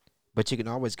but you can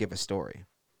always give a story.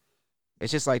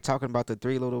 It's just like talking about the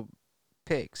three little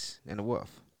pigs and the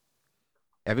wolf.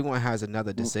 Everyone has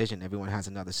another decision. Everyone has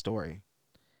another story.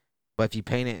 But if you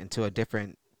paint it into a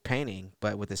different painting,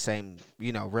 but with the same,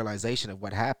 realization of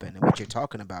what happened and what you're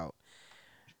talking about,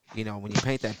 when you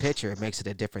paint that picture, it makes it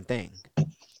a different thing.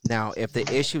 Now, if the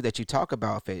issue that you talk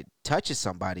about, if it touches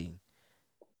somebody,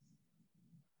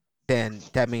 then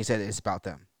that means that it's about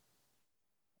them.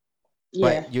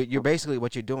 Yeah. But you're basically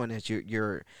what you're doing is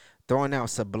you're throwing out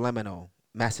subliminal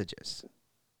messages.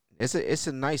 It's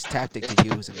a nice tactic to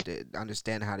use and to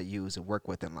understand how to use and work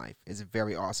with in life. It's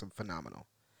very awesome, phenomenal,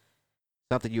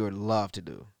 something you would love to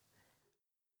do,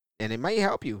 and it may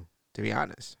help you. To be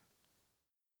honest,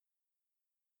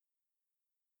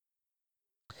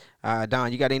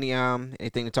 Don, you got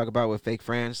anything to talk about with fake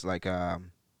friends like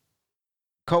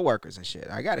coworkers and shit?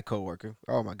 I got a coworker.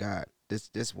 Oh my god,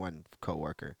 this one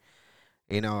coworker.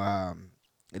 You know,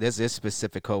 this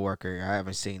specific coworker I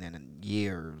haven't seen in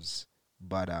years,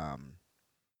 but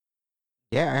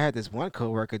yeah, I had this one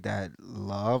coworker that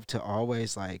loved to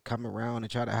always like come around and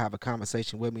try to have a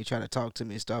conversation with me, try to talk to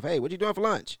me and stuff. Hey, what you doing for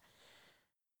lunch?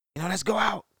 Let's go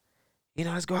out.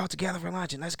 Let's go out together for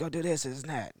lunch and let's go do this and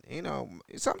that.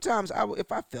 Sometimes if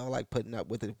I feel like putting up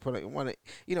with it,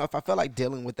 if I feel like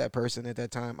dealing with that person at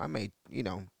that time, I may,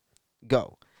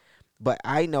 go. But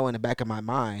I know in the back of my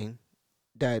mind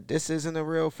that this isn't a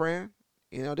real friend.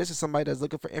 This is somebody that's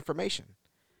looking for information.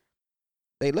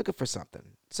 They looking for something.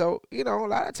 So, a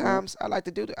lot of times I like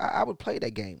to do that. I would play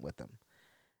that game with them.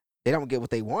 They don't get what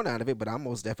they want out of it, but I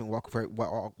most definitely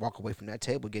walk away from that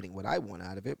table getting what I want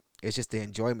out of it. It's just the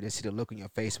enjoyment to see the look on your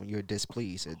face when you're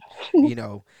displeased and, you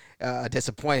know,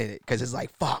 disappointed because it's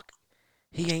like, fuck,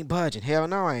 he ain't budging. Hell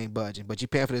no, I ain't budging. But you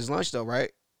paying for this lunch though,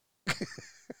 right?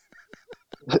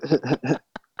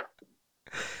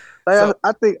 Like So,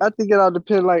 I think it all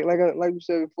depend like we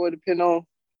said before, it depend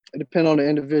on the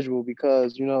individual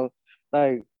because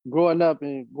like growing up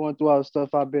and going through all the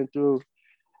stuff I've been through,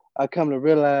 I come to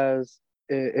realize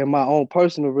in my own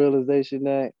personal realization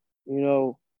that you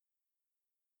know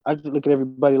I just look at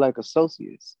everybody like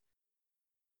associates.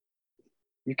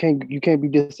 You can't be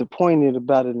disappointed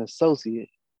about an associate.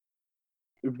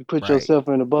 If you put right, yourself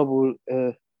in a bubble,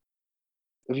 if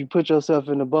you put yourself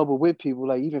in a bubble with people,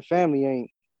 like even family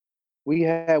ain't.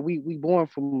 We born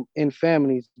from in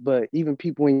families, but even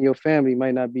people in your family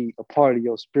might not be a part of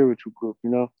your spiritual group.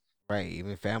 right.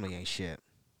 Even family ain't shit.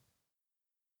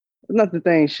 It's not that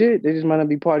they ain't shit. They just might not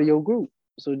be part of your group.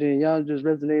 So then y'all just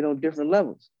resonate on different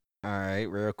levels. All right,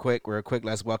 real quick.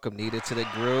 Let's welcome Nita to the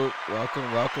group.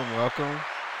 Welcome, welcome, welcome.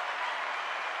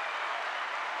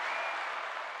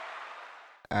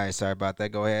 All right, sorry about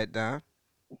that. Go ahead, Don.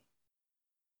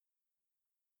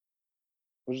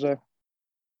 What's that?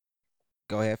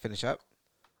 Go ahead, finish up.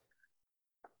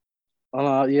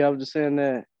 Yeah, I was just saying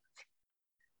that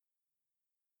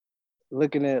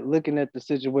looking at the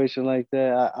situation like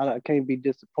that, I can't be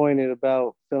disappointed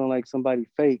about feeling like somebody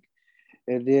fake.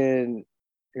 And then,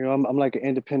 I'm like an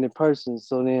independent person.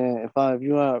 So then, if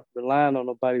you're not relying on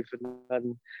nobody for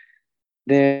nothing,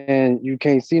 then you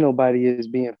can't see nobody as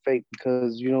being fake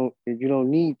because you don't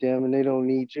need them and they don't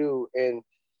need you. And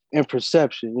in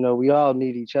perception, we all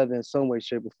need each other in some way,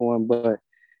 shape, or form. But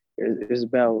it's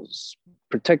about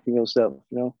protecting yourself.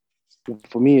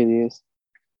 For me, it is.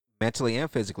 Mentally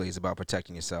and physically is about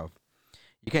protecting yourself.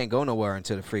 You can't go nowhere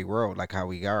into the free world like how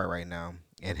we are right now,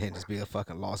 and then just be a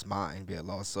fucking lost mind, be a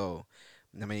lost soul.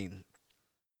 I mean,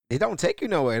 it don't take you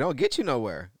nowhere. It don't get you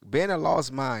nowhere. Being a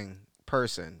lost mind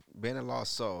person, being a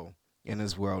lost soul in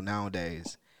this world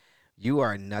nowadays, you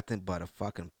are nothing but a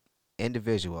fucking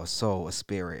individual, a soul, a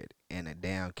spirit in a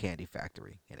damn candy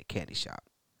factory, in a candy shop.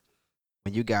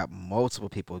 When you got multiple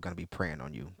people gonna be preying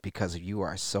on you because you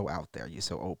are so out there, you're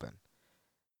so open,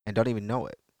 and don't even know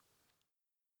it.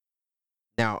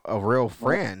 Now, a real Right.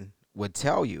 friend would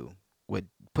tell you, would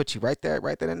put you right there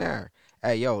and there.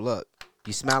 Hey, yo, look,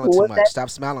 you smiling too What much. that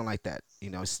Stop smiling like that.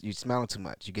 You smiling too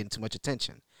much. You're getting too much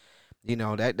attention.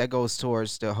 That goes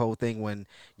towards the whole thing when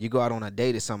you go out on a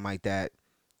date or something like that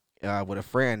with a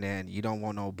friend and you don't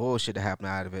want no bullshit to happen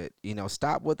out of it.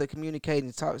 Stop with the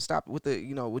communicating. Stop with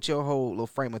the with your whole little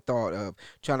frame of thought of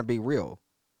trying to be real.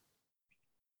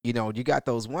 You got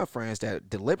those one friends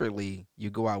that deliberately you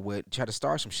go out with, try to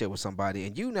start some shit with somebody,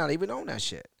 and you not even on that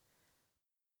shit.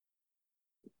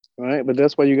 Right. But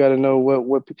that's why you got to know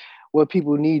what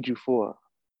people need you for.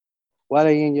 Why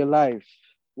they in your life?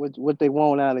 What they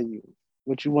want out of you?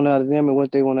 What you want out of them and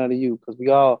what they want out of you? Because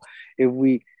if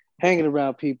we hanging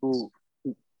around people,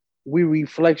 we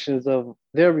reflections of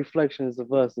their reflections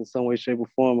of us in some way, shape, or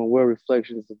form, and we're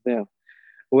reflections of them.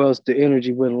 or else the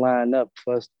energy wouldn't line up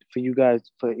for us, for you guys,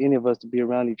 for any of us to be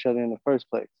around each other in the first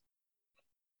place.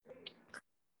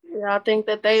 Yeah, I think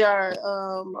that they are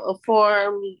a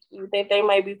form. You think they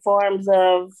might be forms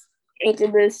of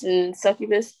incubus and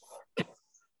succubus?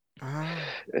 Uh,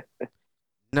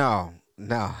 no,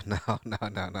 no, no, no,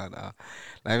 no, no, no.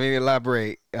 Let me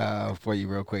elaborate for you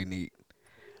real quick, Neat.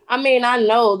 I mean, I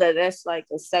know that that's like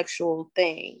a sexual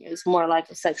thing. It's more like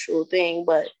a sexual thing,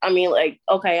 but I mean, like,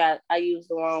 okay, I used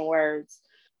the wrong words.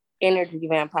 Energy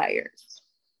vampires.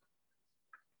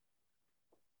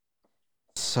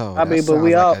 So I that mean, but sounds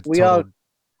we like all a we all total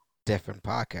different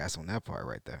podcast on that part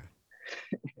right there.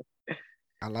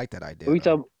 I like that idea we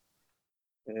though. talk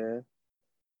yeah,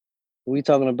 we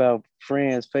talking about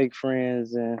friends, fake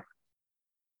friends, and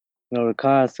the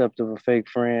concept of a fake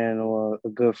friend or a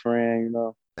good friend,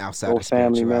 Outside or of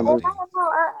family Oh, members. no,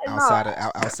 spirituality,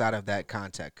 no, outside of that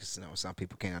context, some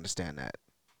people can't understand that.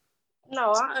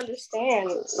 no, I understand.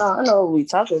 No, I know what we're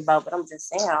talking about, but I'm just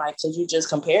saying, like, because you just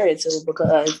compare it to,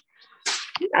 because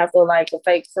I feel like a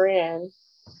fake friend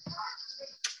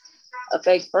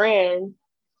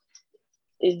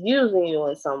is using you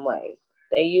in some way.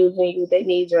 They using you. They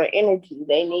need your energy.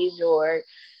 They need your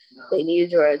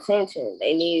attention.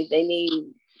 They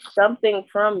need something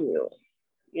from you.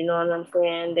 You know what I'm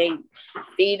saying? They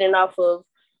feeding off of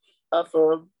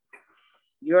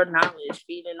your knowledge,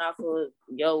 feeding off of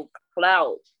your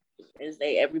clout, as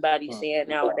they everybody saying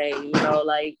nowadays.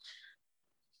 Like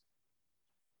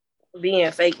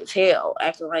being fake as hell,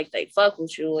 acting like they fuck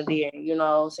with you, and then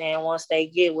saying once they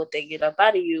get what they get up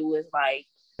out of you, is like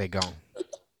They gone.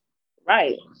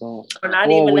 right, So, or not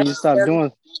or even when you stop necessarily.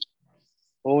 doing,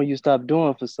 or when you stop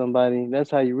doing for somebody,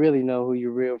 that's how you really know who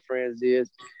your real friends is.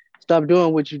 Stop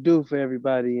doing what you do for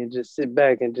everybody and just sit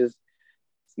back and just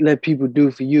let people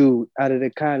do for you out of the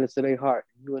kindness of their heart.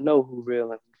 You will know who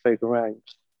real and fake around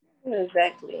you.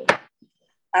 Exactly.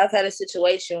 I've had a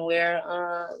situation where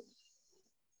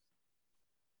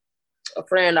a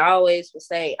friend always would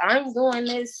say, "I'm doing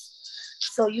this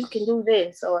so you can do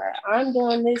this," or "I'm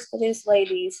doing this for this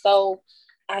lady so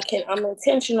I'm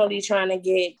intentionally trying to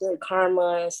get good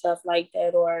karma and stuff like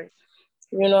that," or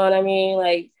you know what I mean,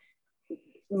 like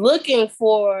looking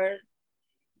for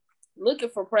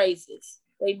praises.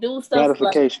 They do stuff like,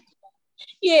 Gratification.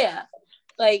 yeah,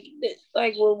 like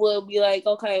we'll be like,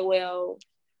 okay, well,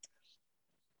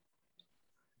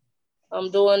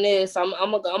 I'm doing this. I'm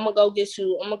gonna go get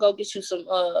you some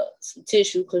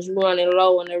tissue because you're running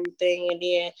low and everything. And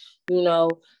then you know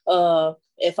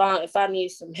if I need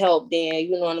some help, then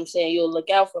you know what I'm saying, you'll look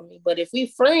out for me. But if we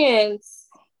friends,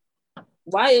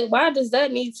 why does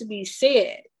that need to be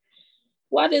said?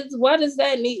 Why does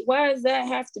that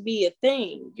have to be a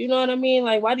thing? You know what I mean?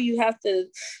 Like, why do you have to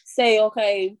say,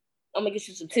 okay, I'm gonna get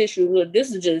you some tissue? Look,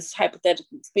 this is just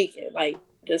hypothetically speaking, like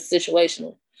just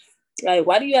situational. Like,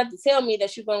 why do you have to tell me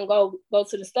that you're gonna go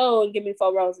to the store and give me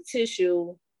 4 rolls of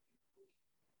tissue?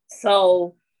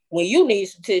 So when you need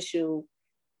some tissue,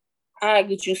 I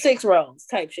get you 6 rolls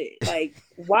type shit. Like,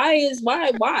 why?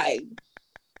 Like, why?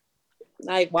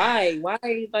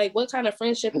 Like, what kind of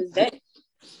friendship is that?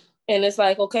 And it's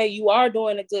like, okay, you are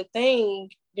doing a good thing,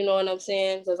 you know what I'm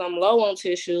saying? Because I'm low on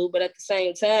tissue, but at the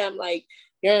same time, like,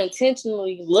 you're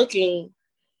intentionally looking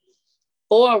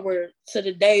forward to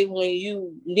the day when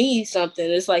you need something.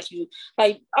 It's like you,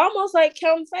 like, almost like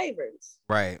counting favors.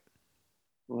 Right.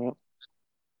 Yeah.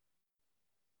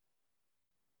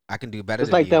 I can do better It's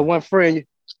than like that you. one friend.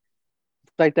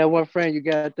 It's like that one friend you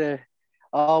got there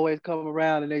always come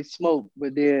around and they smoke,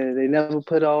 but then they never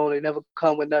put on, they never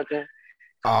come with nothing.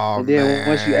 Oh And then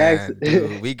once you ask, man,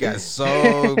 dude, we got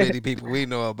so many people we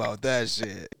know about that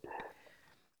shit.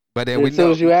 But then as we soon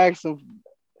know, as you ask them,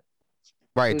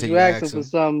 right soon as till you you ask ask them for them.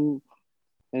 something,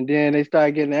 and then they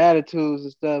start getting attitudes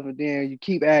and stuff, and then you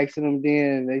keep asking them,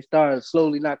 then they start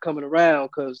slowly not coming around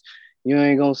because you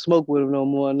ain't gonna smoke with them no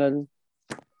more or nothing.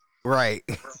 Right.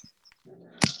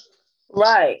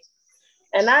 Right.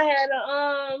 And I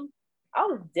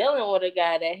was dealing with a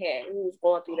guy he was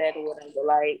going through that or whatever.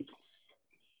 Like,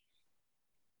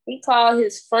 he called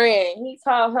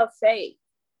her fake,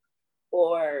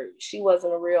 or she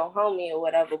wasn't a real homie or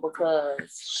whatever,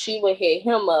 because she would hit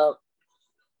him up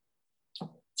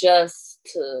just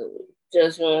to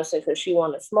just you know what I'm saying, because she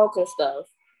wanted to smoke and stuff.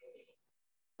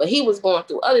 But he was going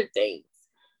through other things.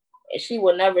 And she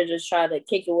would never just try to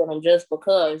kick it with him just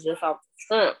because, just off the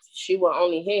strength. She would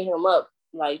only hit him up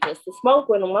like just to smoke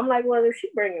with him. I'm like, well, if she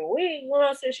bringing weed, you know what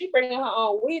I'm saying? She bringing her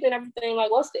own weed and everything.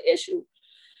 Like, what's the issue?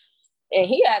 And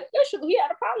he had an issue. He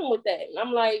had a problem with that. And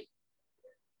I'm like,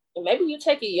 maybe you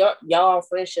take y'all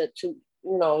friendship to, you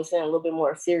know what I'm saying, a little bit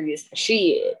more serious than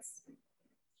she is.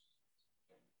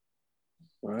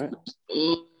 Right.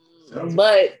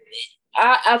 But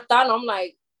I thought, I'm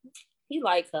like, he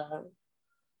like her.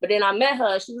 But then I met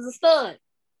her, she was a stud.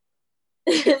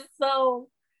 So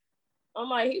I'm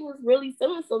like, he was really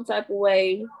feeling some type of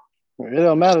way. It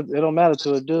don't matter. It don't matter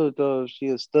to a dude though if she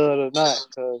a stud or not,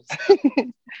 because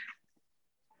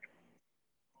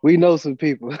we know some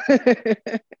people.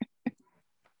 I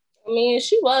mean,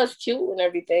 she was cute and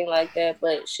everything like that,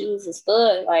 but she was a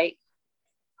stud. Like,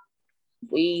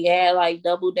 we had like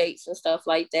double dates and stuff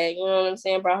like that. You know what I'm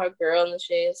saying? Brought her girl and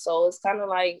shit. So it's kind of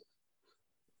like,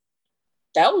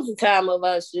 that was the time of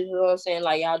us. You know what I'm saying?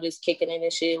 Like, y'all just kicking it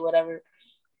and shit, whatever.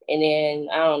 And then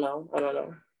I don't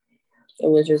know. It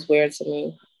was just weird to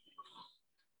me.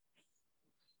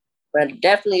 But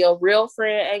definitely a real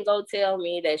friend ain't gonna tell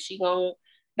me that she gonna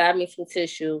buy me some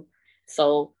tissue.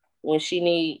 So when she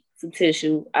need some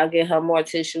tissue, I get her more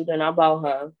tissue than I bought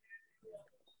her.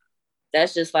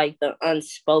 That's just like the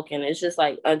unspoken. It's just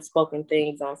like unspoken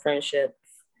things on friendship.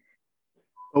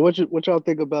 But what y'all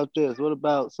think about this? What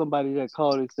about somebody that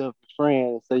called themselves a friend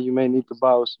and say you may need to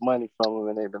borrow some money from them,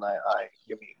 and they be like, all right,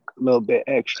 give me a little bit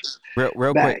extra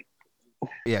Real back. quick.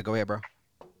 Yeah, go ahead, bro.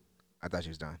 I thought you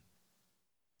was done.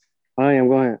 I am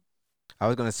going. I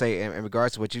was gonna say in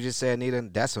regards to what you just said, Nita.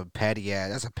 That's a petty ass.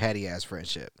 That's a petty ass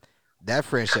friendship. That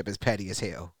friendship is petty as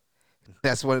hell.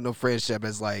 That's one of the friendship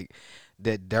is like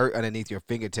the dirt underneath your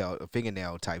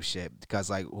fingernail type shit. Because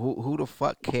like who the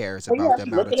fuck cares So you about have the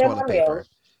to amount of looking at toilet my paper? nails.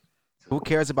 Who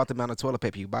cares about the amount of toilet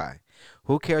paper you buy?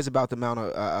 Who cares about the amount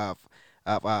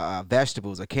of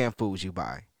vegetables or canned foods you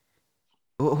buy?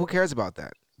 Who cares about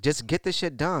that? Just get the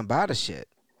shit done. Buy the shit.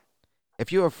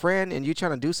 If you're a friend and you're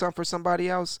trying to do something for somebody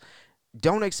else,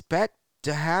 don't expect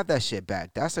to have that shit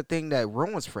back. That's the thing that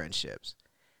ruins friendships.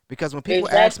 Because when people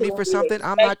ask Exactly me what for we something,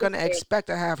 I'm not expected. gonna expect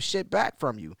to have shit back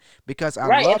from you because I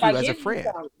Right. If love I you as a give you friend.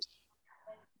 something,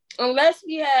 unless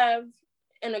we have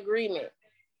an agreement.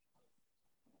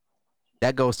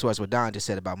 That goes towards what Don just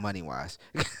said about money wise.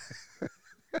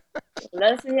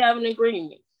 Unless we have an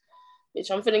agreement. Bitch,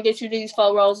 I'm finna get you these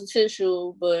 4 rolls of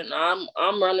tissue, but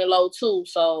I'm running low too.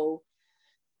 So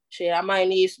shit, I might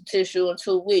need some tissue in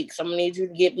 2 weeks. I'm gonna need you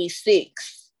to get me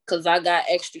 6 because I got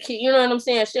extra key. You know what I'm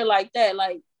saying? Shit like that.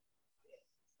 Like,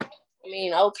 I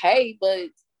mean, okay, but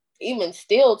even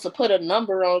still, to put a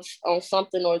number on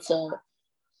something or to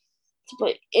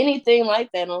put anything like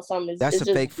that on something is That's it's a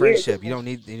just fake weird to friendship. me.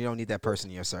 You don't need that person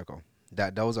in your circle.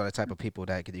 That those are the type of people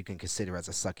that you can consider as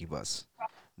a sucky bus.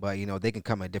 But you know they can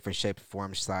come in different shapes,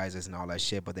 forms, sizes, and all that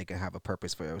shit. But they can have a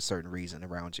purpose for a certain reason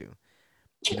around you.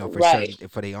 You know, Right.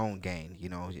 for their own gain. You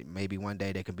know, maybe one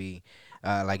day they can be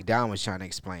like Don was trying to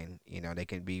explain. You know, they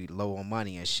can be low on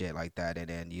money and shit like that, and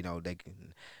then you know they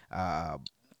can uh,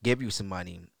 give you some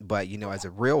money. But you know, as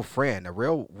a real friend, a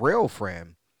real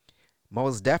friend,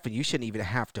 most definitely you shouldn't even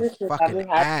have to This is how fucking we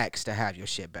have. ask to have your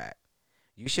shit back.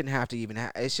 You shouldn't have to even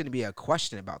it shouldn't be a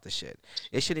question about the shit.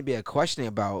 It shouldn't be a question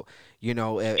about, you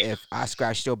know, if I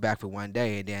scratched your back for one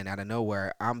day and then out of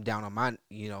nowhere I'm down on my,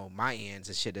 you know, my ends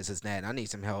and shit, this is that, and I need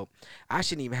some help. I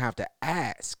shouldn't even have to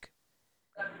ask.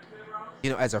 You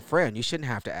know, as a friend, you shouldn't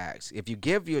have to ask. If you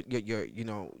give your you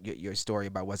know, your story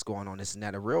about what's going on, this and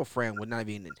that, a real friend would not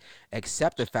even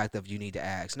accept the fact that you need to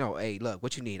ask. No, hey, look,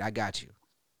 what you need, I got you.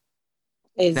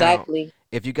 Now, Exactly.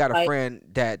 if you got a Like, friend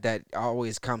that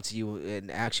always come to you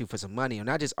and ask you for some money, or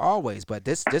not just always, but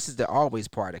this is the always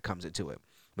part that comes into it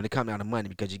when it comes down to money,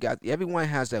 because you got everyone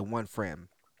has that one friend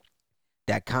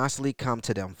that constantly come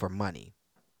to them for money,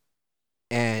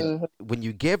 and mhm. when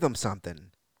you give them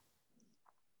something,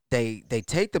 they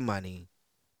take the money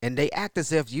and they act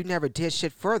as if you never did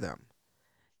shit for them,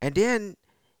 and then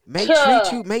may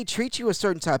treat you a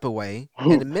certain type of way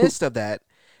in the midst of that,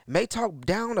 may talk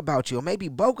down about you or maybe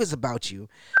bogus about you,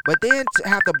 but then to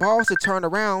have the balls to turn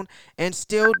around and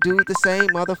still do the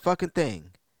same motherfucking thing.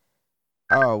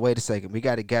 Oh, wait a second. We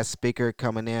got a guest speaker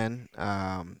coming in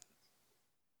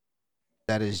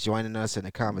that is joining us in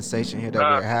the conversation here that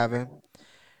we're having.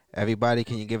 Everybody,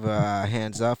 can you give a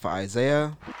hands up for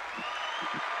Isaiah?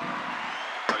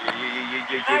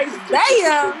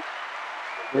 Isaiah.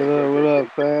 What up,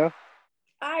 fam?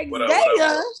 What up? What up?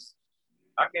 Isaiah.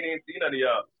 I can't even see none of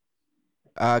y'all.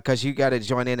 Because you got to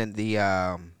join in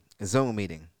the Zoom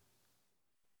meeting.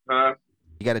 Huh?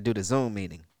 You got to do the Zoom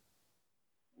meeting.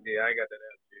 Yeah, I ain't got that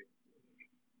ass shit.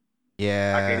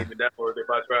 I can't Yeah. even download it if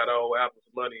I try to owe Apple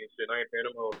some money and shit. I ain't paying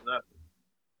them hoes nothing.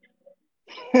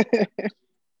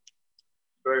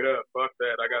 Straight up, fuck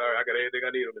that. I got everything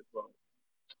I need on this phone.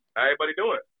 How everybody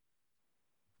doing?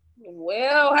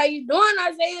 Well, how you doing,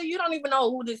 Isaiah? You don't even know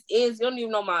who this is. You don't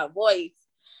even know my voice.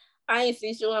 I ain't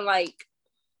seen you in like,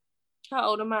 how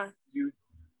old am I? You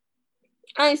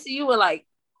I ain't see you in like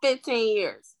 15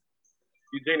 years.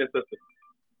 Eugenia's sister.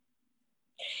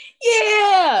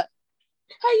 Yeah.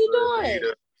 How you doing?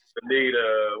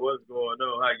 Anita, what's going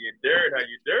on? How you doing,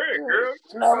 girl?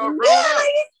 No,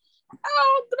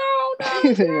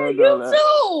 you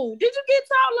too. Did you get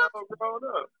taller? Grown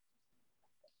up.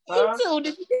 You too.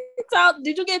 Did you get tall?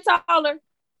 Did you get taller?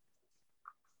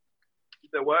 You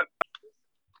said what?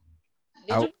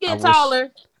 Did you get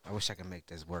taller? I wish I could make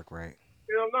this work right.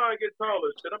 Hell no, I get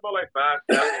taller. Shit, I'm about like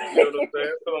 5'7". You know what I'm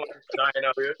saying? Feel like a giant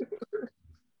out here.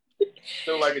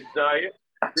 Feel like a giant.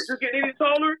 Did you get any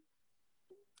taller?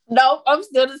 No, I'm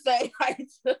still the same height.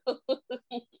 It's like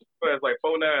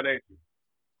 4'9", ain't you?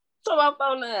 So I'm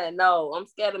 4'9". No, I'm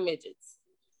scared of midgets.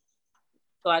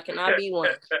 So I cannot be one.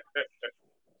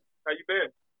 How you been?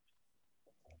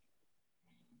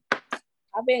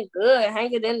 I've been good,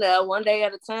 hanging in there one day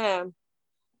at a time.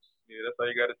 Yeah, that's how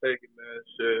you gotta take it, man.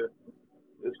 Shit.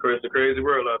 It's a crazy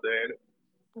world out there, ain't it?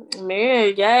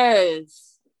 Man,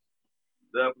 yes.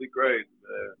 Definitely crazy,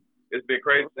 man. It's been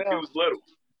crazy since you was little.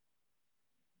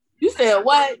 You said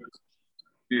what?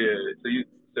 Yeah, so you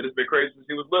said it's been crazy since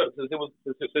he was little. Since he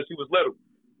was little.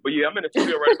 But yeah, I'm in the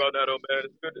studio right about now, though, man.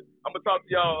 It's good. I'm gonna talk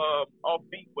to y'all off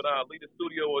beat when I leave the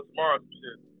studio or tomorrow. Some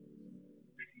shit.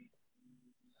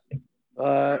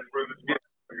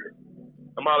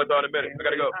 I'm out in a minute. I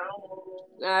gotta go.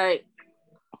 All right.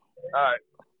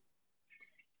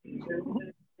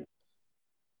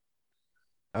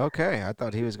 Okay, I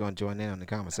thought he was going to join in on the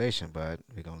conversation, but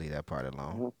we're going to leave that part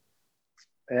alone.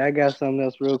 Hey, I got something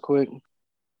else real quick.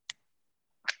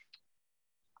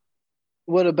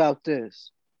 What about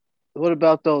this? What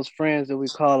about those friends that we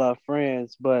call our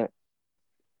friends, but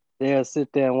they'll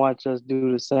sit there and watch us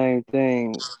do the same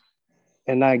thing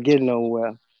and not get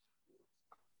nowhere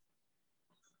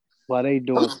while they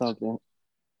doing something?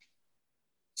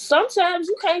 Sometimes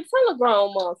you can't tell a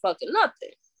grown motherfucker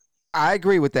nothing. I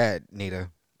agree with that, Nita.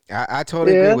 I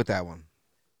totally agree with that one.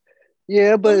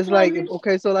 Yeah, but it's like,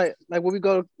 okay, so like when we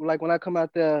go, like when I come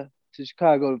out there to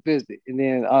Chicago to visit, and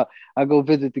then I go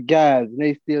visit the guys, and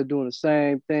they still doing the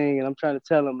same thing, and I'm trying to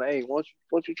tell them, hey, won't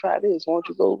you try this? Won't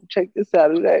you go check this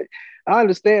out of that? I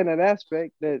understand that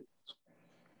aspect that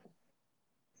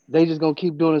they just gonna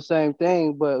keep doing the same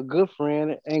thing, but a good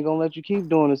friend ain't gonna let you keep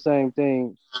doing the same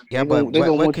thing. Yeah, but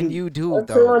what can you do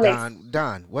though,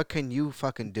 Don? What can you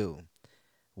fucking do?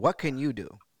 What can you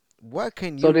do? What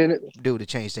can you do to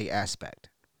change the aspect?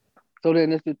 So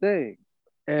then it's the thing.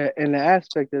 And the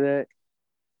aspect of that,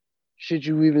 should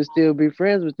you even still be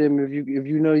friends with them if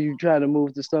you know you try to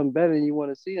move to something better and you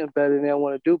want to see them better and they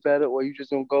want to do better, or you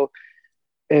just gonna go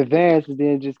advance and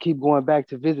then just keep going back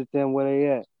to visit them where they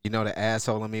at? You know the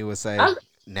asshole in me would say,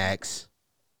 next.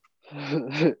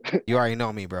 You already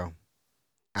know me, bro.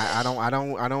 I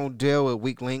don't deal with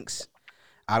weak links.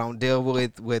 I don't deal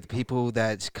with people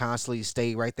that constantly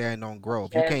stay right there and don't grow.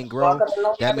 If you can't grow,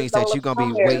 that means that you're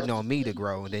gonna be waiting on me to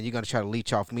grow, and then you're gonna try to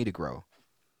leech off me to grow.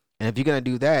 And if you're gonna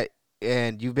do that,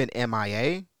 and you've been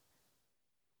MIA,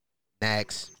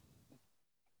 next.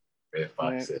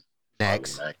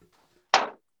 Next.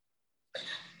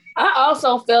 I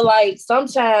also feel like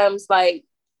sometimes, like,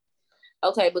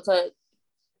 okay, because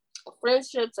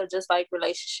friendships are just like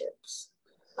relationships,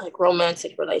 like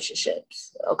romantic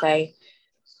relationships. Okay,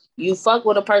 you fuck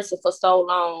with a person for so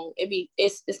long,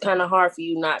 it's kind of hard for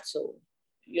you not to.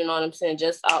 You know what I'm saying?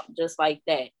 Just like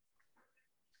that.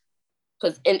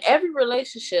 Because in every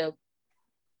relationship,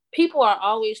 people are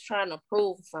always trying to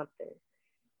prove something.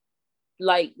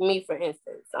 Like me, for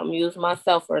instance, I'm using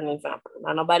myself for an example,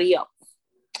 not nobody else.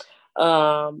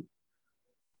 I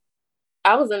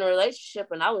was in a relationship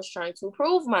and I was trying to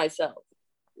prove myself.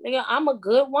 Nigga, I'm a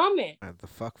good woman. What the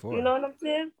fuck for? You know what I'm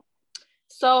saying?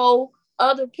 So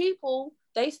other people,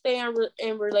 they stay in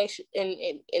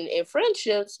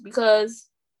friendships because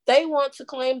they want to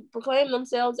proclaim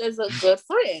themselves as a good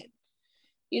friend.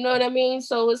 You know what I mean?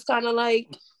 So it's kind of like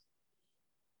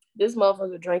this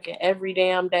motherfucker drinking every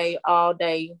damn day, all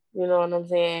day. You know what I'm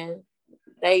saying?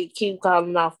 They keep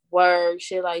calling off work,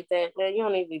 shit like that. Man, you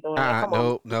don't need to be doing that. Come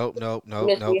on. Nope.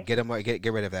 Get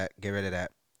rid of that. Get rid of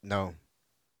that. No.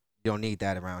 You don't need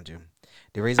that around you.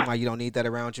 The reason why you don't need that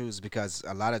around you is because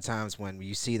a lot of times when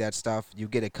you see that stuff, you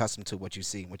get accustomed to what you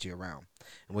see, what you're around,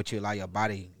 and what you allow your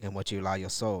body and what you allow your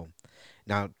soul.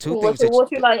 Now,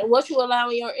 what you allow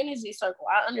in your energy circle.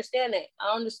 I understand that.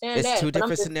 It's two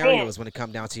different scenarios when it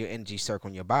comes down to your energy circle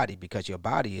in your body, because your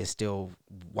body is still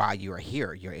why you are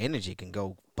here. Your energy can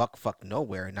go fuck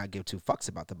nowhere and not give two fucks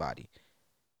about the body.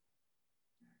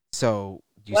 So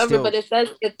but if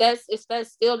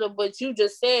that's still what you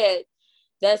just said,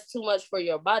 that's too much for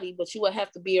your body, but you would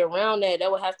have to be around that.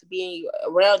 That would have to be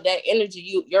around that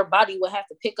energy. Your body would have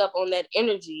to pick up on that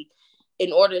energy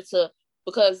in order to,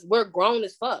 because we're grown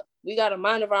as fuck. We got a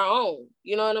mind of our own.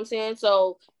 You know what I'm saying?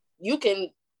 So you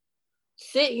can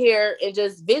sit here and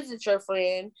just visit your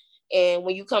friend. And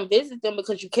when you come visit them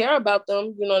because you care about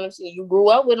them, you know what I'm saying? You grew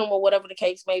up with them or whatever the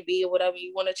case may be, or whatever,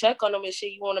 you want to check on them and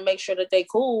shit. You want to make sure that they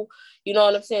cool. You know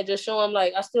what I'm saying? Just show them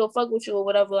like, I still fuck with you or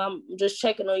whatever. I'm just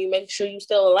checking on you, making sure you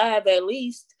still alive at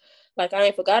least. Like, I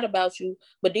ain't forgot about you.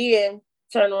 But then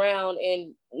turn around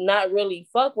and not really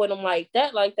fuck with them like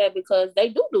that because they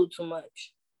do too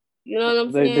much. You know what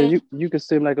I'm Then saying? you could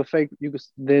seem like a fake.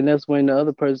 Then that's when the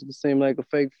other person can seem like a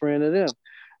fake friend of them.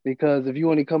 Because if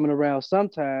you only coming around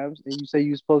sometimes and you say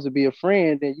you're supposed to be a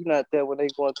friend, then you're not there when they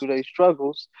going through their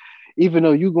struggles, even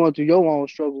though you going through your own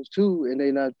struggles too, and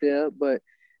they not there. But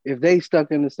if they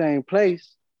stuck in the same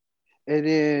place and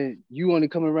then you only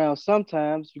come around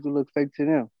sometimes, you can look fake to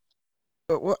them.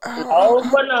 But what? No,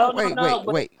 but no.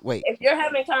 But Wait. if you're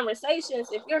having conversations,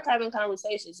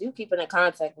 you keeping in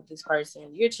contact with this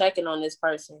person. You're checking on this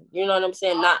person. You know what I'm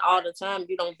saying? Not all the time.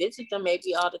 You don't visit them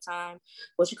maybe all the time,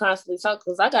 but you constantly talk.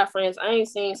 Because I got friends I ain't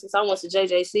seen since I went to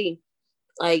JJC.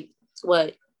 Like,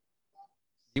 what?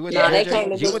 You went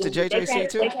to You went to JJC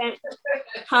too?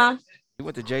 Huh? You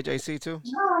went to JJC too?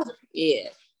 Yeah.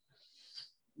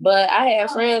 But I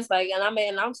had friends like,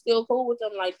 and I'm still cool with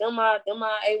them. Like, them my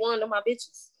A1, them my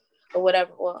bitches or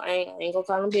whatever. Well, I ain't gonna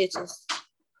call them bitches.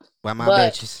 Why my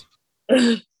bitches?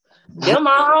 Them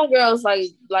my homegirls.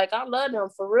 Like I love them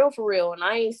for real, and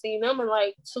I ain't seen them in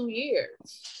like 2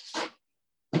 years.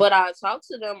 But I talk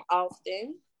to them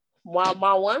often. While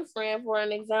my one friend, for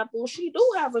an example, she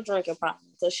do have a drinking problem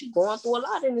because she going through a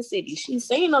lot in the city. She's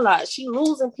seen a lot. She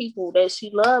losing people that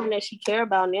she love and that she care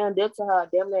about. And they're dead to her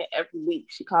damn near every week.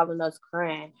 She calling us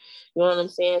crying. You know what I'm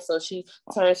saying? So she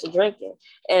turns to drinking.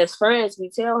 As friends,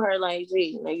 we tell her like,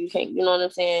 gee, you can't. You know what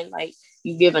I'm saying? Like,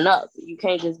 you giving up. You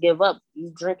can't just give up.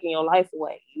 You drinking your life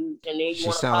away. She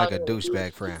sound like a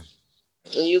douchebag friend.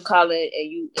 And you call it,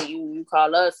 and you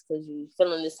call us because you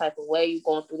feeling this type of way. You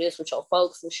going through this with your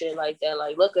folks and shit like that.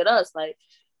 Like, look at us. Like,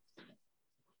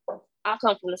 I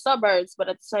come from the suburbs, but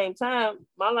at the same time,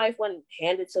 my life wasn't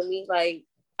handed to me. Like,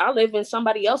 I live in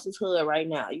somebody else's hood right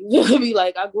now. You feel me?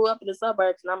 Like, I grew up in the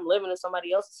suburbs and I'm living in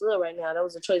somebody else's hood right now. That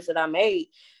was a choice that I made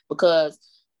because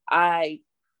I'm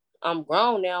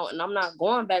grown now and I'm not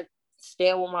going back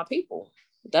staying with my people.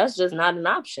 That's just not an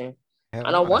option. Hell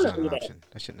I don't no, want that's to not do an that. option.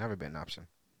 That should never be an option.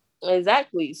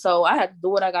 Exactly. So I had to do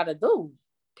what I got to do.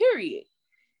 Period.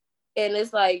 And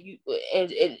it's like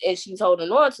and she's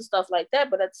holding on to stuff like that,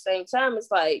 but at the same time,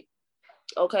 it's like,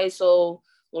 okay, so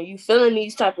when you feeling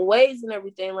these type of ways and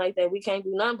everything like that, we can't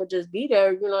do nothing but just be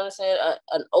there. You know what I'm saying?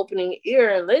 An opening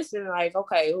ear and listen. Like,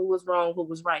 okay, who was wrong, who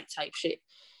was right, type shit.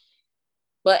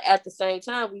 But at the same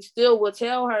time, we still would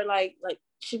tell her like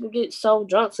she would get so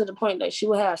drunk to the point that she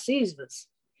would have seizures,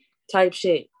 type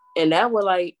shit. And that would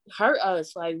like hurt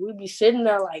us. Like, we'd be sitting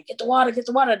there like, get the water.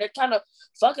 They're kind of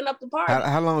fucking up the party.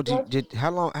 How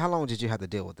long how long did you have to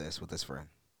deal with this friend?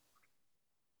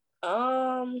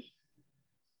 For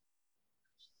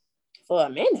a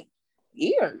minute,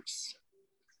 years.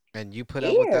 And you put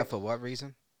up with that for what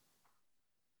reason?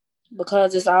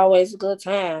 Because it's always a good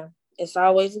time. It's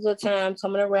always a good time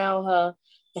coming around her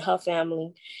and her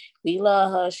family. We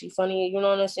love her. She funny, you know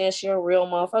what I'm saying? She a real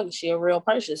motherfucker. She a real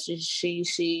person. She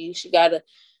got a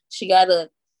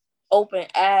open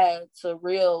eye to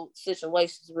real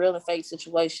situations, real and fake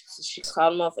situations. She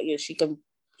called them up. Yeah, she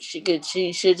should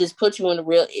just put you in the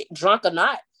real, drunk or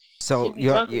not. So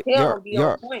your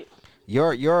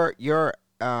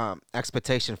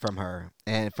expectation from her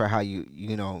and for how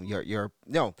you know your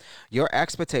no your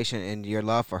expectation and your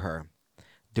love for her,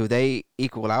 do they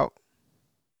equal out?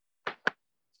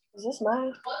 Is this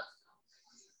mine?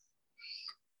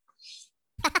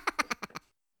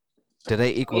 Do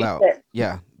they equal out?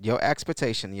 Yeah, your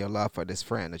expectation, your love for this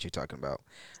friend that you're talking about,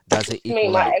 does it You mean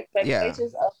equal my out?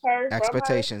 expectations of her from her?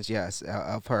 Expectations, yes,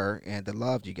 of her and the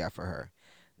love you got for her.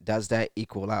 Does that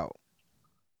equal out?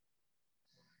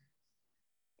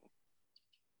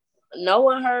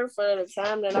 Knowing her for the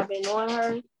time that I've been knowing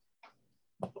her,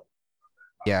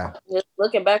 Yeah. just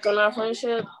looking back on our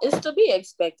friendship, it's to be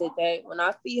expected that when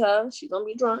I see her, she's gonna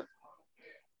be drunk.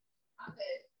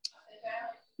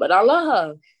 But I love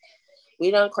her.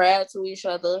 We done cried to each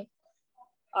other,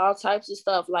 all types of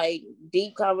stuff, like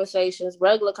deep conversations,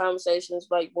 regular conversations,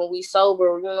 like when we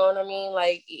sober, you know what I mean?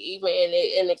 Like, even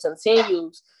and it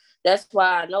continues. That's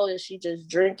why I know that she just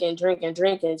drinking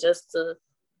just to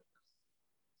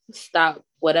stop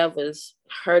whatever's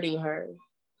hurting her.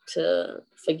 to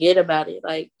forget about it.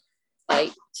 Like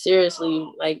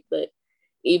seriously, like, but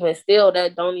even still,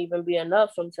 that don't even be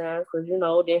enough sometimes, because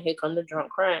then here come the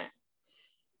drunk crying.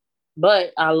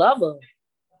 But I love her.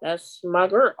 That's my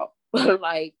girl.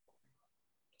 Like,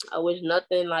 I wish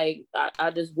nothing, like,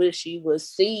 I just wish she would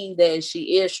see that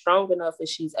she is strong enough and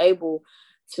she's able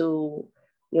to,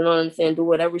 you know what I'm saying, do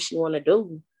whatever she want to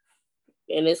do.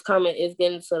 And it's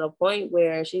getting to the point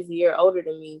where she's a year older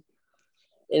than me.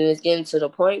 And it's getting to the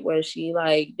point where she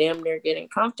like damn near getting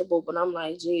comfortable, but I'm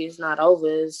like, gee, it's not over.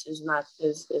 It's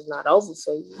not over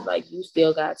for you. Like, you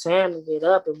still got time to get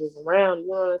up and move around. You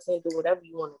know what I'm saying? Do whatever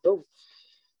you want to do.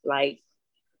 Like,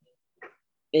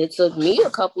 it took me a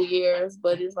couple years,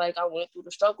 but it's like I went through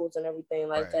the struggles and everything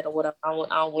like Right. that or whatever.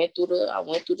 I went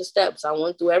through the steps. I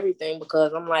went through everything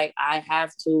because I'm like, I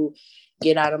have to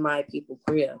get out of my people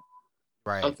crib.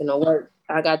 I'm Right. finna work.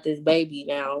 I got this baby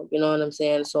now. You know what I'm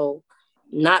saying? So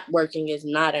not working is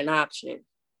not an option.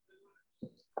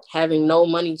 Having no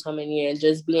money coming in,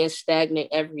 just being stagnant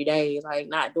every day, like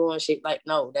not doing shit, like,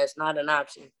 no, that's not an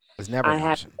option. It's never I an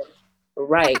have option.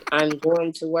 Right. I'm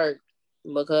going to work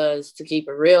because, to keep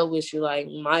it real with you, like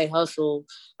my hustle,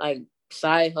 like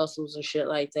side hustles and shit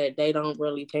like that, they don't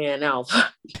really pan out.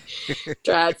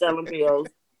 Try selling pills.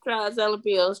 Try selling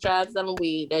pills. Try selling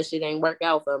weed. That shit ain't work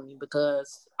out for me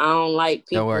because I don't like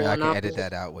Don't worry, people I and can I'm. edit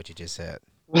that out. What you just said.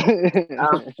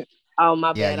 Uh, oh,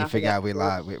 my Yeah, bad. you I forgot. forgot we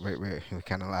live. We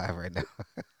kind of live right now.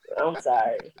 I'm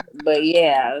sorry, but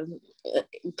yeah,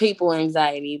 people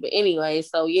anxiety. But anyway,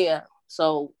 so yeah,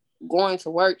 so going to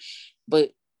work,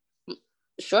 but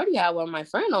Shorty, however, my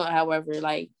friend, however,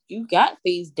 like, you got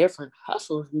these different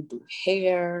hustles. You do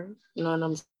hair, you know what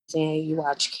I'm saying? You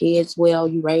watch kids well,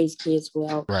 you raise kids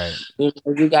well. Right.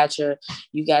 You got your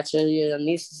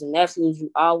nieces and nephews. You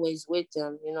always with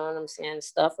them. You know what I'm saying?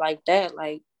 Stuff like that.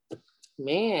 Like,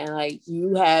 man, like,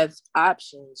 you have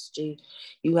options. G,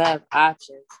 you have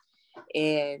options,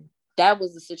 and that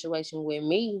was the situation with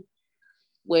me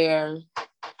where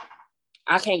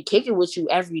I can't kick it with you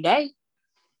every day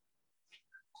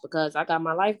because I got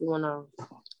my life going on.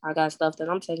 I got stuff that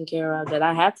I'm taking care of that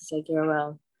I have to take care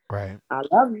of. Right. I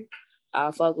love you.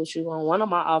 I'll fuck with you on one of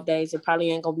my off days. It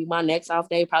probably ain't gonna be my next off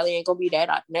day. Probably ain't gonna be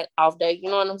that next off day. You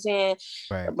know what I'm saying?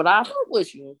 Right. But I fuck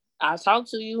with you. I talk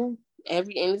to you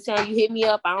anytime you hit me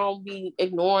up. I don't be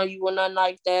ignoring you or nothing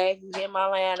like that. You hit my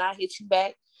line, I hit you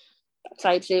back,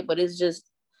 type shit. But it's just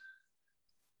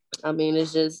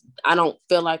I don't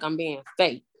feel like I'm being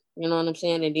fake. You know what I'm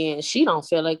saying? And then she don't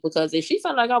feel like, because if she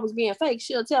felt like I was being fake,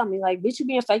 she'll tell me like, bitch, you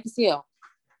being fake as hell,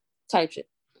 type shit.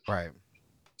 Right.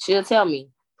 She'll tell me.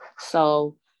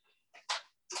 So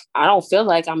I don't feel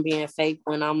like I'm being fake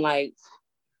when I'm like,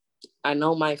 I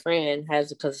know my friend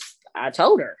has, because I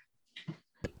told her.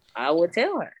 I would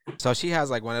tell her. So she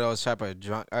has like one of those type of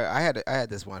drunk. I had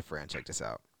this one friend. Check this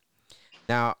out.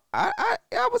 Now I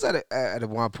was at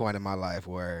one point in my life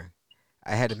where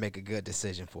I had to make a good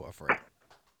decision for a friend.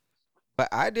 But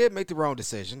I did make the wrong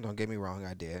decision. Don't get me wrong,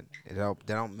 I did. That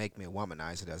don't make me a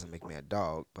womanizer. It doesn't make me a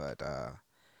dog. But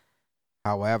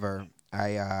however,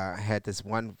 I had this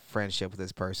one friendship with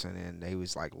this person, and they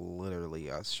was like literally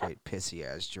a straight pissy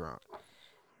ass drunk.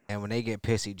 And when they get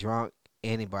pissy drunk,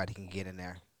 anybody can get in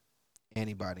there.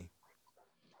 Anybody.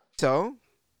 So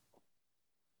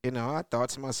I thought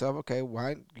to myself, okay,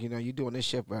 why, you doing this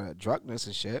shit for drunkenness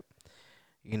and shit.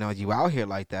 You out here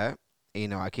like that.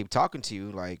 I keep talking to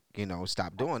you like,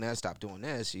 stop doing that, stop doing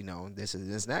this.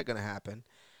 This not gonna happen.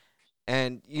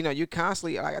 And you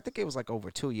constantly. I think it was like over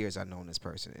 2 years I known this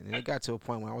person, and it got to a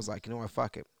point where I was like, you know what,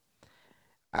 fuck it.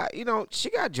 She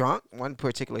got drunk one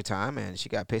particular time, and she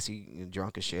got pissy and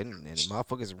drunk and shit, and the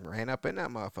motherfuckers ran up in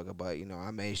that motherfucker. But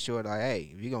I made sure that,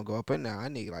 hey, if you gonna go up in there, I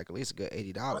need like at least a good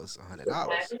 $80,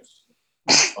 $100.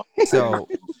 So,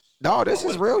 no, this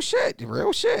is real shit,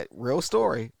 real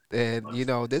story. And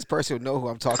this person will know who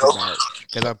I'm talking about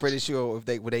because I'm pretty sure if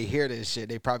when they hear this shit,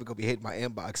 they probably gonna be hitting my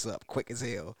inbox up quick as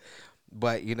hell.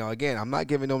 But again, I'm not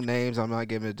giving no names. I'm not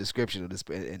giving a description of this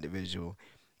individual.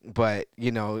 But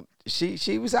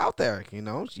she was out there.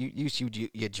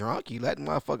 You're drunk. You letting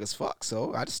motherfuckers fuck.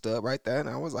 So I just stood right there and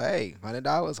I was like, hey, $100,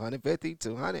 150,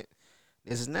 200.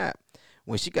 This is that.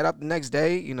 When she got up the next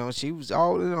day, she was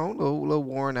all a little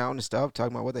worn out and stuff,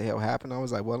 talking about what the hell happened. I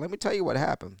was like, well, let me tell you what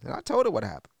happened. And I told her what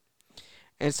happened.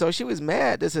 And so she was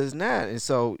mad, this is that. And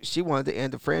so she wanted to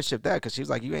end the friendship there because she was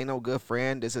like, you ain't no good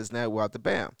friend, this is that, we're out the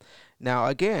bam. Now,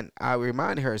 again, I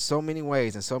reminded her so many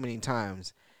ways and so many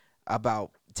times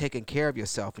about taking care of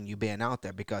yourself and you being out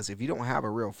there, because if you don't have a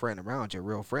real friend around, your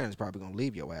real friend is probably going to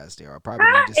leave your ass there or probably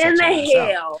going How to just in set your ass the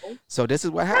out. hell? So this is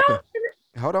what happened.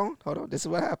 Hold on. This is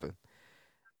what happened.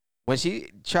 When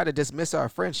she tried to dismiss our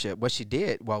friendship, what she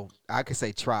did, well, I could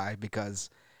say try, because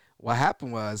what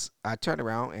happened was I turned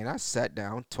around and I sat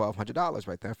down $1,200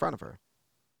 right there in front of her.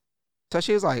 So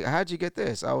she was like, "How'd you get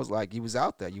this?" I was like, "You was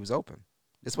out there, you was open.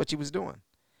 That's what you was doing."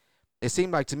 It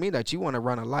seemed like to me that you want to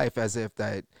run a life as if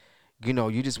that,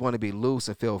 you just want to be loose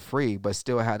and feel free, but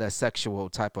still have that sexual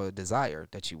type of desire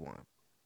that you want.